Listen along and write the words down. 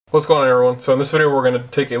What's going on, everyone? So in this video we're going to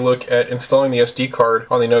take a look at installing the SD card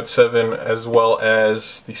on the Note 7 as well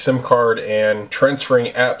as the SIM card and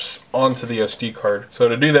transferring apps onto the SD card. So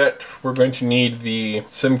to do that we're going to need the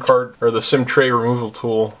SIM card or the SIM tray removal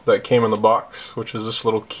tool that came in the box, which is this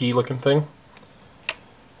little key looking thing.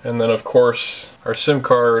 And then of course our SIM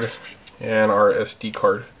card and our SD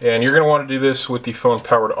card. And you're going to want to do this with the phone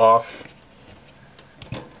powered off.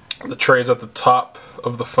 The tray is at the top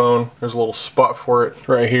of the phone. There's a little spot for it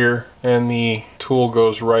right here, and the tool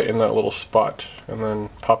goes right in that little spot and then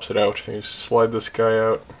pops it out. You slide this guy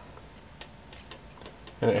out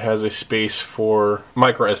and it has a space for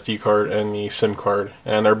micro SD card and the SIM card,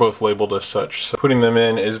 and they're both labeled as such. So putting them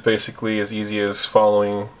in is basically as easy as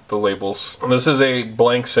following the labels. And this is a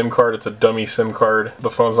blank SIM card. It's a dummy SIM card.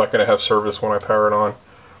 The phone's not going to have service when I power it on.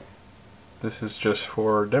 This is just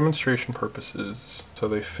for demonstration purposes. So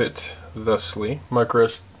they fit thusly. Micro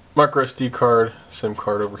SD card, SIM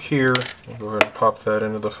card over here. I'll go ahead and pop that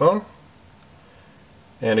into the phone.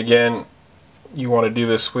 And again, you want to do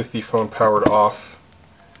this with the phone powered off.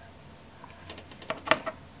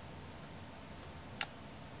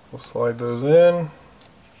 We'll slide those in.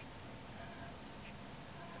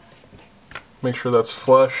 Make sure that's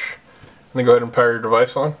flush. And then go ahead and power your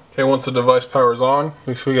device on. Okay, once the device powers on,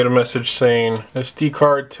 we get a message saying SD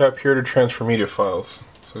card, tap here to transfer media files.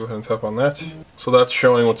 So go ahead and tap on that. So that's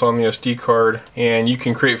showing what's on the SD card, and you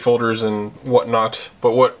can create folders and whatnot.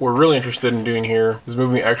 But what we're really interested in doing here is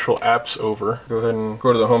moving actual apps over. Go ahead and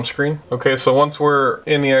go to the home screen. Okay, so once we're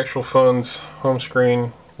in the actual phone's home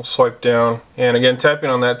screen, we'll swipe down, and again tapping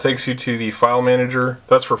on that takes you to the file manager.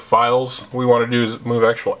 That's for files. What we want to do is move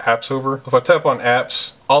actual apps over. If I tap on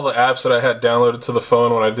apps, all the apps that I had downloaded to the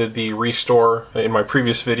phone when I did the restore in my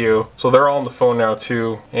previous video, so they're all on the phone now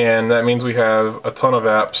too, and that means we have a ton of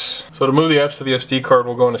apps. So to move the apps to the SD card,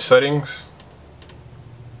 we'll go into settings,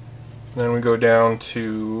 then we go down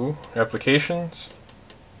to applications,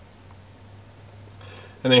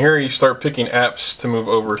 and then here you start picking apps to move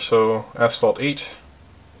over. So Asphalt 8,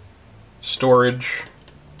 storage,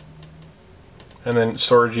 and then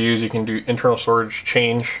storage use, you can do internal storage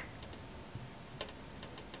change,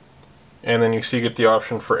 and then you see you get the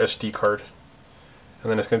option for SD card,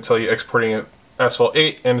 and then it's going to tell you exporting it Asphalt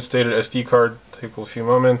 8 and it's dated SD card. Take a few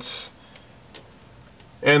moments,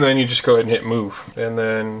 and then you just go ahead and hit move, and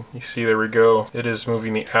then you see there we go, it is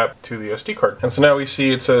moving the app to the SD card. And so now we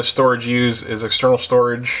see it says storage use is external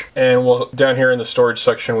storage, and down here in the storage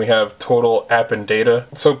section we have total app and data.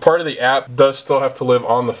 So part of the app does still have to live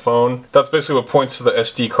on the phone. That's basically what points to the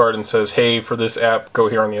SD card and says, hey, for this app go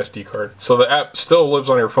here on the SD card. So the app still lives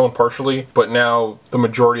on your phone partially, but now the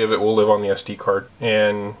majority of it will live on the SD card,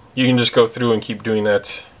 and you can just go through and keep doing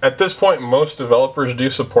that. At this point, most developers do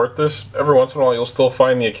support this. Every once in a while, you'll still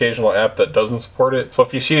find the occasional app that doesn't support it. So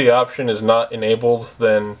if you see the option is not enabled,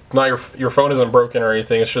 then your phone isn't broken or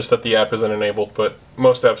anything. It's just that the app isn't enabled. But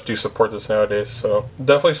most apps do support this nowadays. So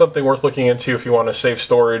definitely something worth looking into if you want to save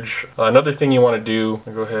storage. Another thing you want to do,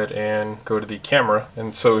 go ahead and go to the camera.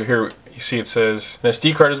 And so here you see it says, an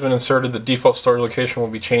SD card has been inserted. The default storage location will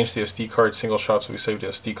be changed to the SD card. Single shots will be saved to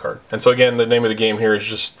SD card. And so again, the name of the game here is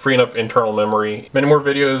just freeing up internal memory. Many more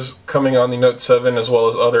videos coming on the Note 7 as well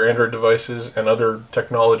as other Android devices and other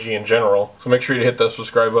technology in general. So make sure you hit that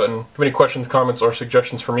subscribe button. If you have any questions, comments, or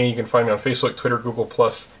suggestions for me, you can find me on Facebook, Twitter, Google+,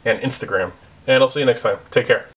 and Instagram. And I'll see you next time. Take care.